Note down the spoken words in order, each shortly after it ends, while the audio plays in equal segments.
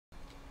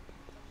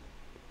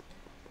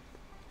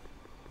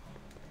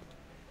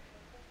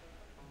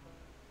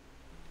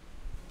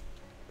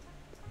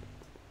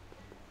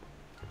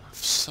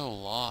so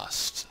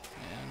lost,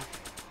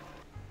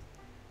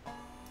 man.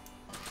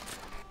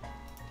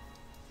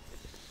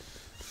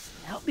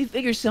 Help me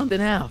figure something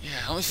out. Yeah,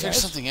 help me figure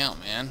something out,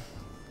 man.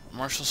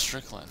 Marshall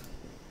Strickland.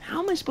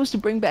 How am I supposed to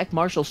bring back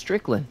Marshall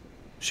Strickland?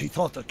 She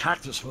thought the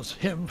cactus was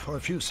him for a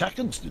few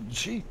seconds, didn't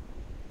she?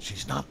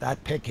 She's not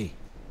that picky.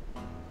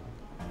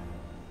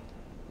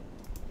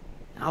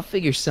 I'll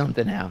figure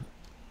something out.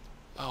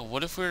 Oh,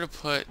 what if we were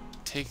to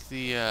take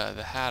the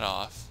hat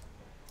off?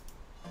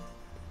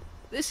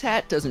 This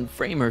hat doesn't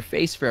frame her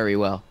face very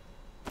well.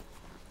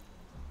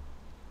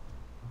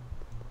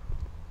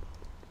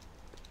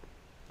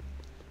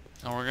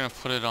 And we're gonna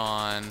put it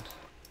on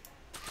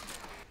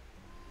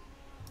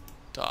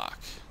Doc.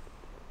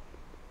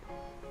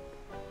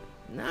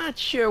 Not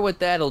sure what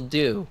that'll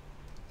do.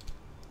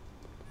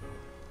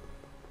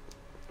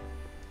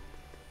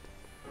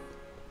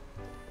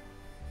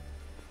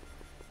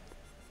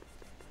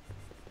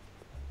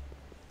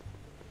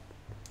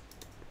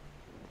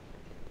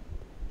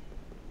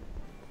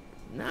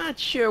 Not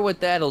sure what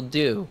that'll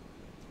do.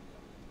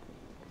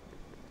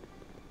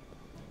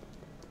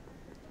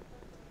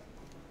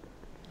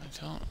 I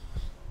don't.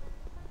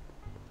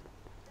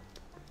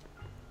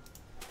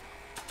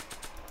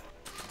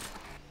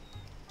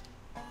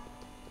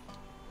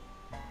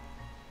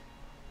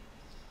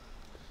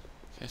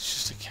 It's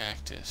just a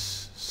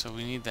cactus, so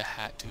we need the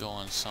hat to go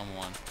on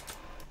someone.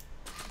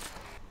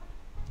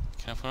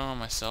 Can I put it on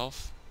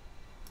myself?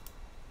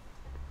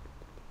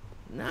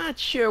 Not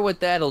sure what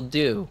that'll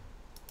do.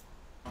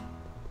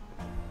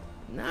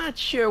 Not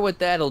sure what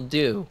that'll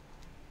do.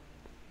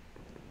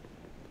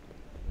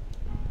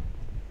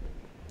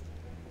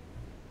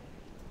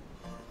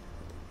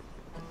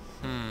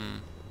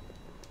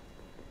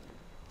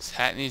 This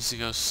hat needs to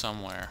go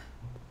somewhere.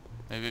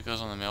 Maybe it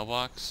goes on the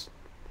mailbox?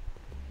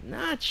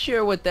 Not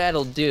sure what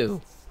that'll do.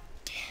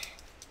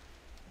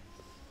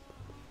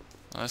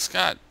 Well,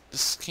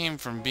 this came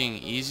from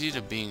being easy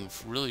to being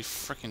really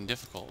frickin'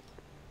 difficult.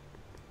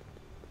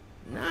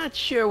 Not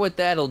sure what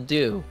that'll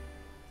do.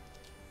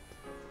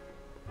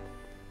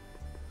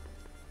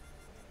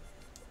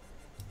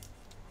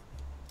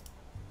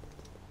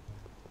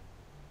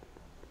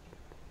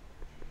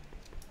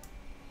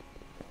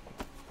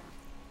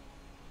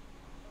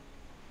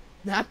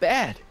 Not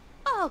bad.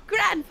 Oh,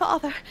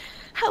 Grandfather,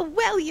 how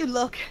well you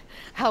look.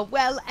 How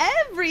well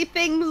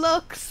everything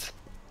looks.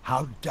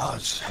 How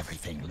does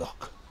everything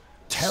look?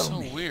 Tell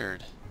So me.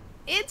 weird.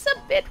 It's a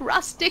bit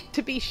rustic,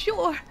 to be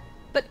sure,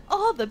 but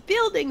all the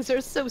buildings are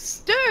so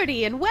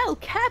sturdy and well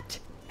kept.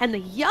 And the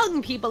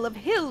young people of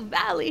Hill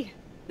Valley,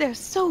 they're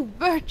so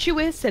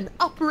virtuous and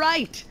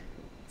upright.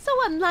 So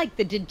unlike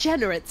the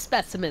degenerate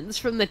specimens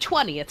from the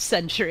 20th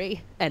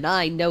century, and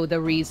I know the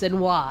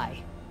reason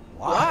why.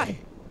 Why?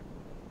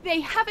 They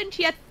haven't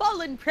yet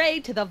fallen prey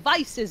to the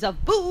vices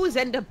of booze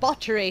and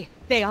debauchery.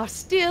 They are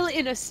still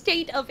in a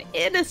state of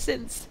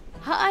innocence.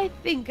 I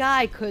think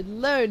I could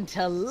learn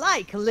to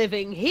like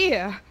living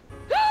here.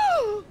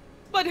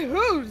 But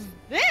who's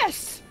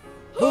this?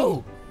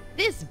 Who?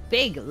 This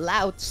big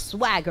lout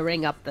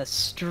swaggering up the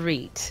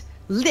street,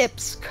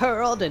 lips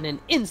curled in an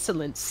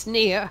insolent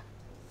sneer.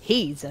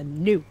 He's a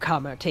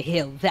newcomer to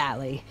Hill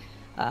Valley.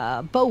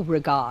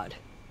 Beauregard.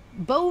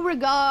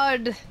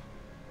 Beauregard...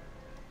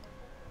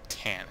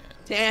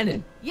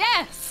 Tannen.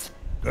 Yes!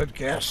 Good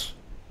guess.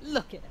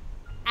 Look at him,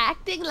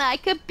 acting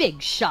like a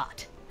big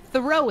shot,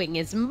 throwing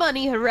his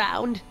money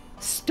around.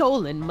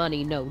 Stolen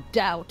money, no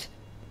doubt.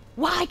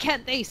 Why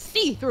can't they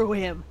see through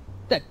him?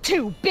 The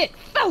two-bit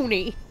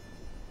phony!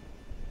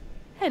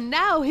 And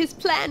now his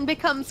plan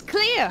becomes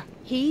clear.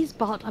 He's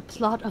bought a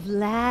plot of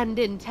land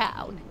in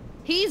town.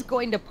 He's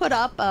going to put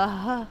up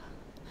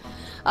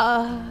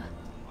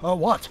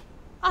What?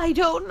 I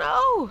don't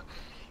know.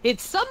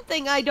 It's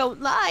something I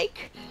don't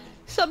like.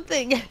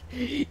 Something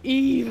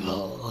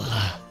evil.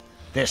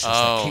 This is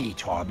Oh. the key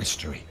to our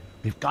mystery.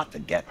 We've got to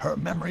get her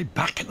memory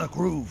back in the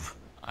groove.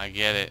 I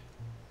get it.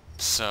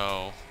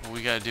 So what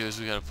we gotta do is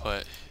we gotta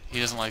put. She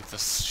doesn't like the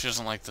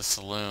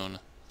saloon.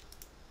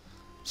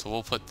 So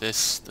we'll put the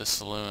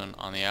saloon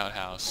on the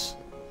outhouse.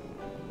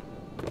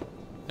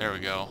 There we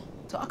go.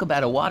 Talk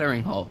about a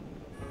watering hole.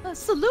 A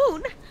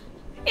saloon?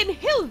 In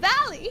Hill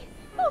Valley?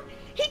 Oh,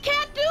 he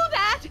can't do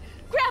that!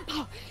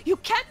 Grandpa, you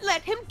can't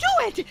let him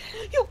do it!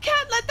 You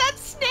can't let that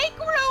snake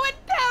ruin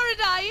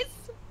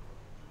paradise!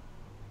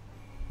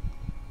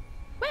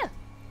 Well,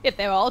 if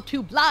they're all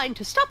too blind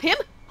to stop him,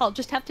 I'll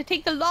just have to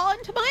take the law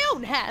into my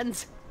own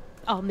hands.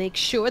 I'll make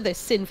sure this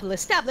sinful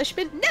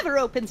establishment never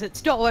opens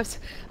its doors.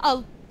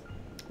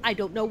 I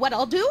don't know what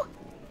I'll do,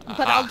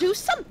 but I'll do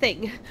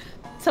something.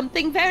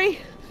 Something very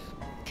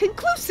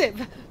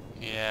conclusive.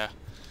 Yeah,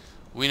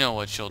 we know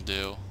what you'll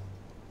do.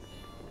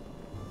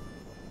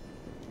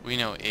 We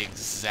know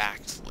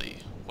exactly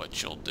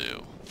what you'll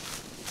do.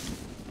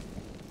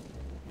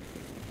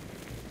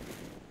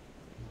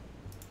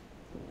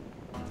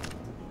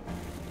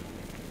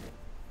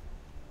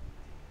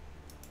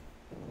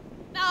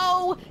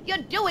 No, you're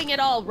doing it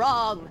all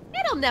wrong.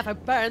 It'll never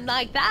burn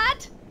like that.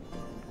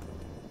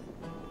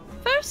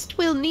 First,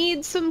 we'll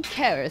need some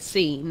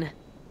kerosene.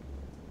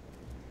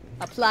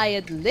 Apply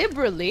it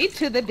liberally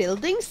to the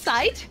building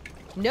site.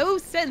 No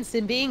sense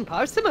in being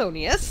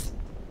parsimonious.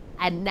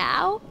 And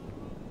now,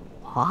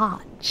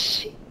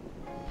 watch.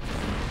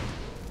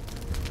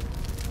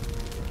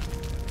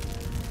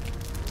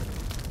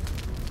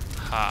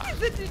 Ha.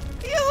 Isn't it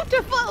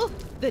beautiful?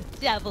 The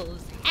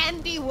devil's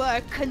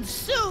handiwork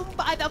consumed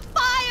by the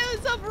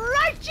fires of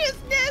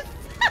righteousness.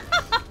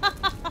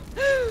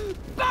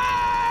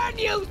 Burn,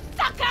 you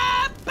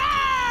sucker,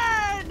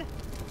 burn!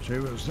 She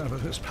was never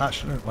this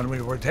passionate when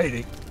we were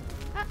dating.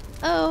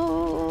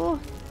 Oh.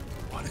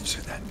 What is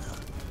it, Edna?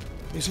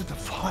 Is it the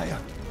fire?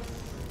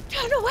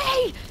 Turn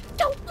away!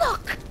 Don't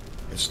look!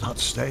 It's not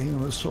staying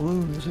in the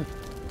saloon, is it?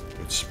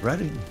 It's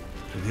spreading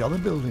to the other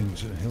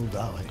buildings in Hill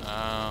Valley.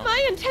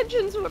 My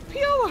intentions were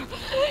pure.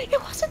 It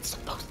wasn't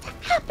supposed to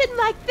happen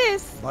like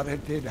this. But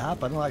it did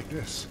happen like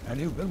this, and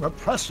you've been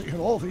repressing it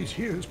all these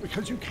years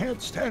because you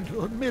can't stand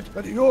to admit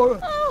that you're...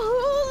 A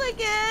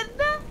hooligan.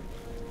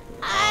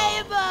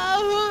 I'm a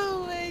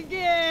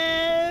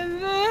hooligan.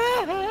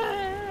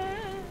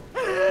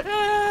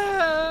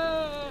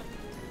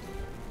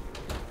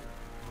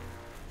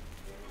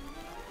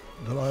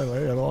 Did I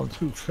lay it on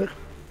too thick?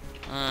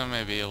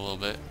 Maybe a little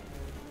bit.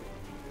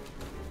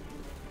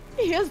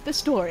 Here's the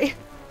story.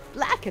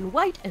 Black and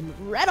white and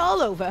red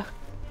all over.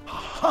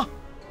 Huh!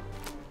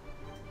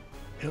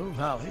 Hill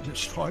Valley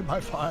destroyed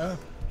by fire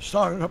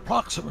started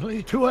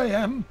approximately 2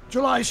 a.m.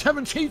 July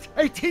 17th,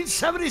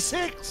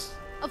 1876.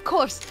 Of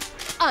course,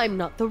 I'm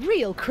not the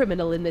real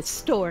criminal in this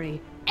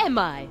story, am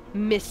I,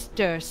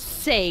 Mr.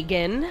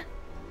 Sagan?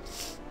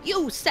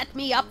 You set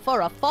me up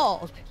for a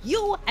fall.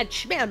 You and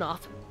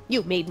Smirnoff.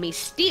 You made me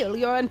steal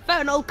your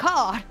infernal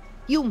car.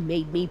 You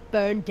made me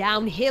burn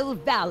down Hill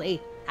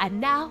Valley.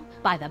 And now,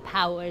 by the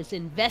powers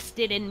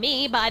invested in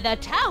me by the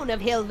town of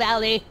Hill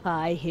Valley,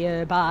 I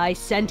hereby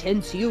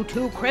sentence you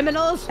two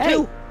criminals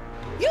to...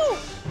 You!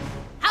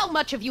 How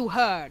much have you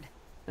heard?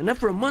 Enough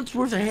for a month's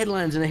worth of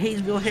headlines in the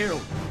Hayesville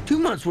Herald. 2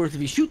 months worth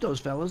if you shoot those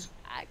fellas.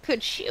 I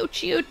could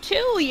shoot you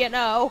too, you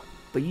know.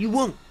 But you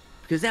won't,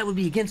 because that would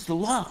be against the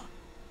law.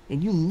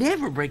 And you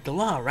never break the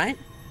law, right?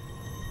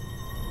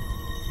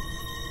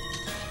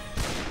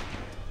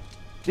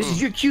 This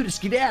is your cue to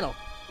skedaddle.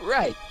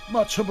 Right.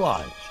 Much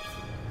obliged.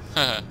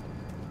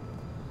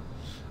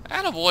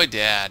 Attaboy,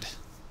 Dad.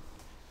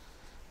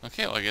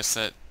 Okay, well, I guess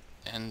that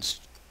ends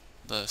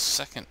the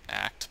second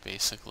act,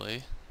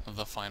 basically, of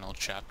the final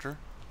chapter.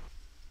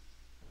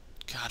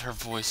 God, her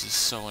voice is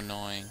so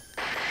annoying.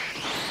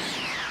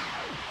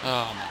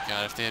 Oh my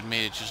God, if they had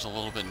made it just a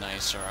little bit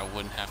nicer, I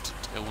wouldn't have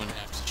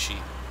to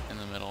cheat in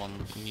the middle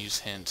and use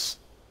hints.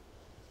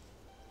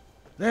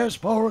 There's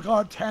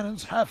Beauregard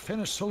Tannen's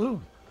half-finished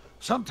saloon.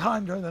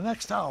 Sometime during the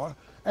next hour,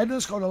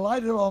 Edna's going to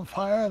light it on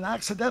fire and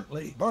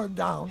accidentally burn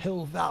down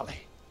Hill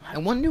Valley. I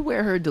wonder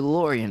where her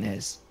DeLorean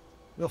is.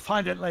 We'll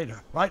find it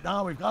later. Right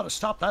now, we've got to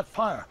stop that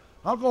fire.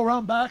 I'll go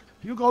around back.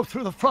 You go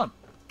through the front.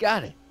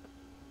 Got it.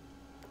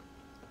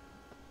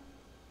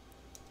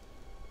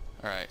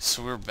 Alright,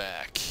 so we're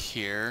back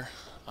here.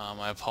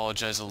 I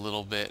apologize a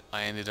little bit.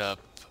 I ended up,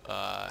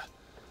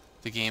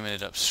 the game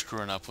ended up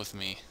screwing up with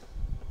me.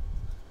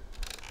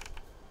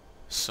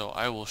 So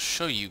I will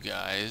show you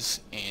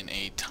guys in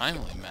a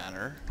timely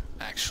manner,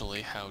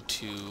 actually, how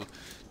to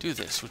do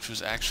this, which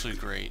was actually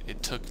great.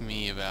 It took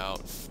me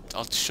about,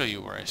 I'll show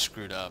you where I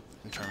screwed up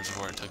in terms of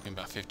where it took me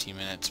about 15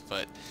 minutes,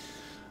 but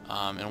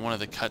in one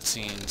of the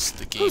cutscenes,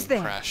 the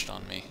game crashed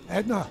on me.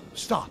 Edna,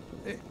 stop.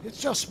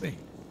 It's just me.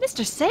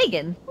 Mr.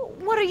 Sagan,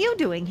 what are you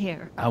doing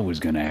here? I was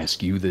gonna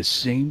ask you the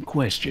same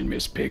question,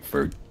 Miss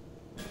Pickford.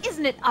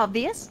 Isn't it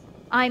obvious?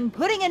 I'm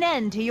putting an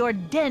end to your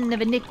den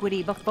of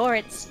iniquity before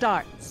it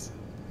starts.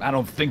 I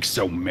don't think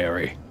so,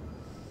 Mary.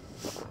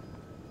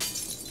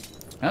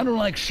 I don't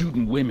like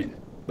shooting women,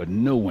 but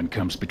no one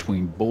comes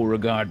between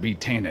Beauregard B.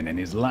 Tannen and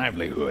his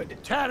livelihood.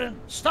 Tannen,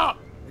 stop!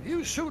 If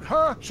you shoot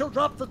her, she'll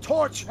drop the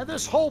torch, and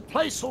this whole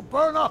place will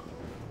burn up.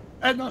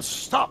 Edna,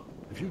 stop!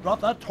 If you drop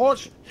that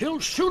torch, he'll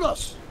shoot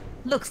us.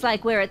 Looks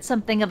like we're at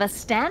something of a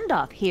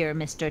standoff here,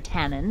 Mr.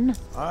 Tannen.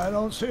 I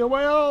don't see a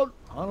way out,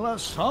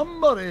 unless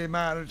somebody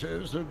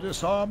manages to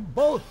disarm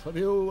both of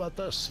you at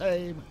the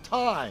same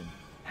time.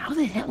 How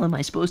the hell am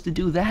I supposed to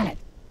do that?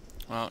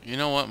 Well, you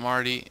know what,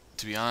 Marty?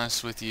 To be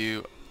honest with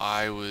you,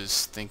 I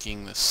was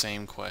thinking the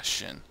same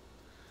question.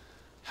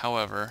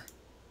 However,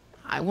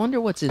 I wonder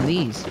what's in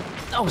these.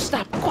 Oh,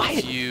 stop!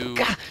 Quiet! you...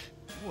 God.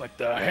 What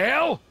the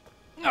hell?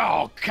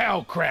 Oh,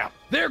 cow crap!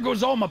 There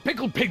goes all my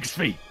pickled pig's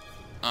feet!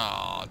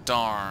 Aw,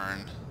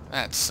 darn.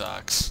 That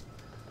sucks.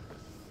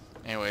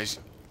 Anyways,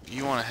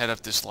 you want to head up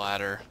this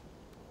ladder.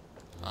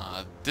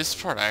 This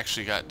part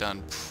actually got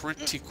done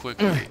pretty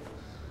quickly.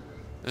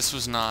 This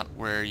was not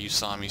where you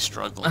saw me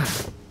struggling.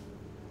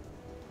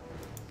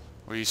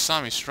 Where you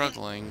saw me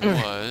struggling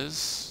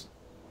was...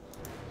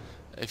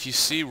 If you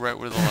see right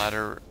where the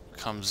ladder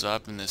comes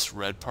up in this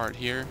red part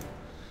here,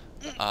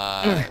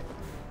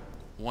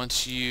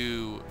 once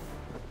you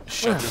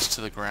shove this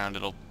to the ground,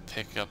 it'll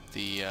pick up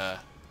the...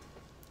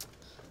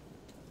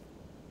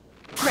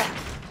 Crap!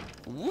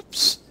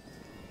 Whoops!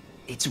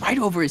 It's right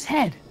over his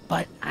head.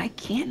 But I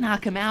can't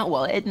knock him out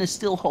while Edna's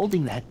still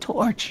holding that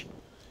torch.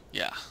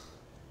 Yeah.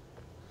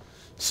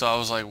 So I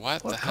was like,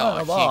 what the What hell?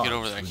 I kind of can't get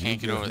over odds there. I would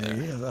can't you get over give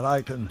me there. that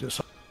I can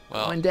decide?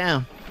 Well, Going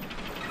down.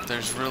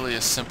 there's really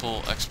a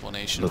simple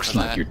explanation Looks for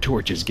like that. your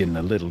torch is getting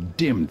a little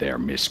dim there,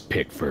 Miss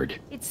Pickford.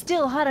 It's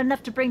still hot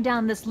enough to bring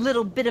down this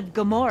little bit of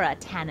Gomorrah,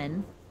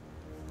 Tannen.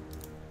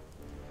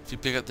 If you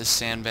pick up this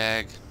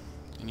sandbag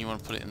and you want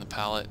to put it in the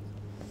pallet,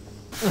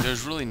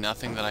 there's really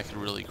nothing that I could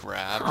really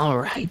grab. All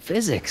right,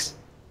 physics.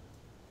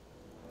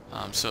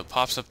 So it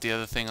pops up the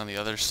other thing on the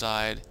other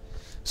side.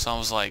 So I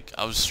was like,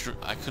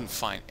 I couldn't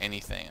find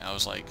anything. I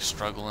was like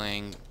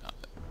struggling.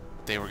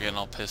 They were getting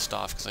all pissed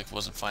off because I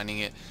wasn't finding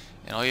it.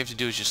 And all you have to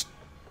do is just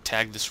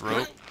tag this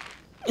rope.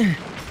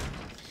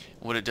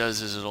 What it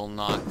does is it'll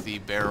knock the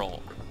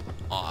barrel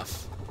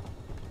off.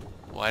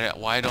 Why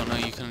I don't know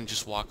you couldn't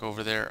just walk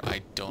over there,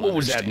 I don't What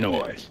was that understand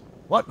it. noise?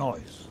 What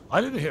noise?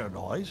 I didn't hear a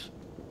noise.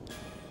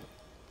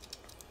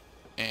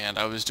 And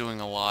I was doing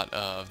a lot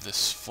of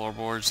this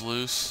floorboards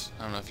loose.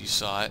 I don't know if you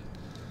saw it,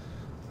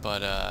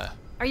 but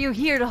Are you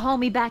here to haul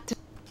me back to...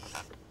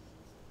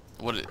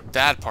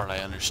 that part I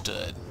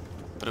understood,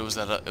 but it was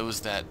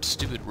that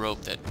stupid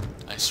rope that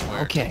I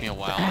swear Okay, took me a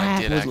while. And I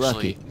that did was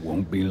actually. lucky.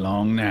 Won't be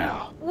long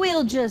now.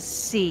 We'll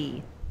just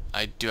see.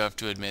 I do have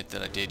to admit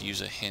that I did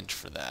use a hint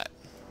for that,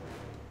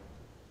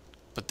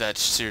 but that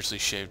seriously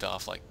shaved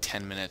off like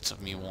 10 minutes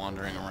of me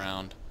wandering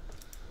around.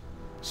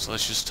 So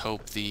let's just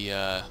hope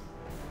the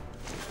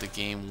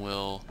game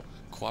will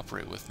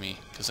cooperate with me,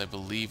 because I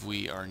believe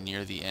we are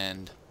near the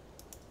end.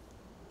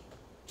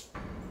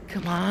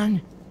 Come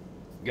on.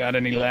 Got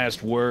any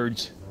last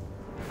words?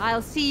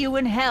 I'll see you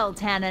in hell,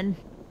 Tannen.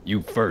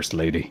 You first,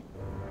 lady.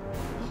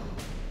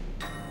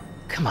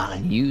 Come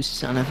on, you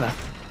son of a...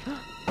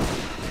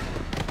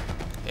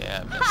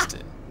 Yeah, I missed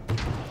it.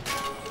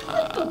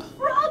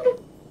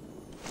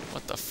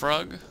 What the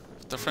frog?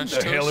 The French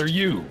Who the hell are toast?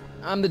 you?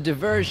 I'm the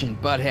diversion,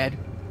 butthead.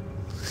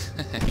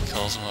 He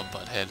calls him a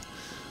butthead.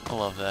 I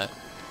love that.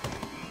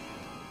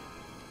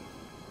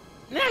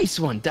 Nice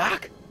one,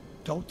 Doc.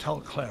 Don't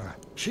tell Clara.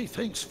 She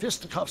thinks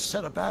fisticuffs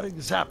set a bad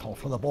example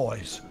for the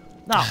boys.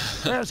 Now,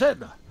 there's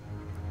Edna.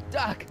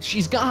 Doc,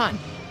 she's gone.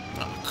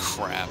 Oh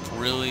crap,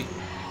 really?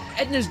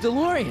 Edna's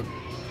DeLorean.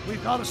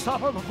 We've got to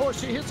stop her before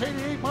she hits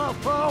 88 miles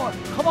per hour.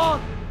 Come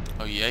on!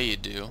 Oh yeah, you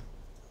do.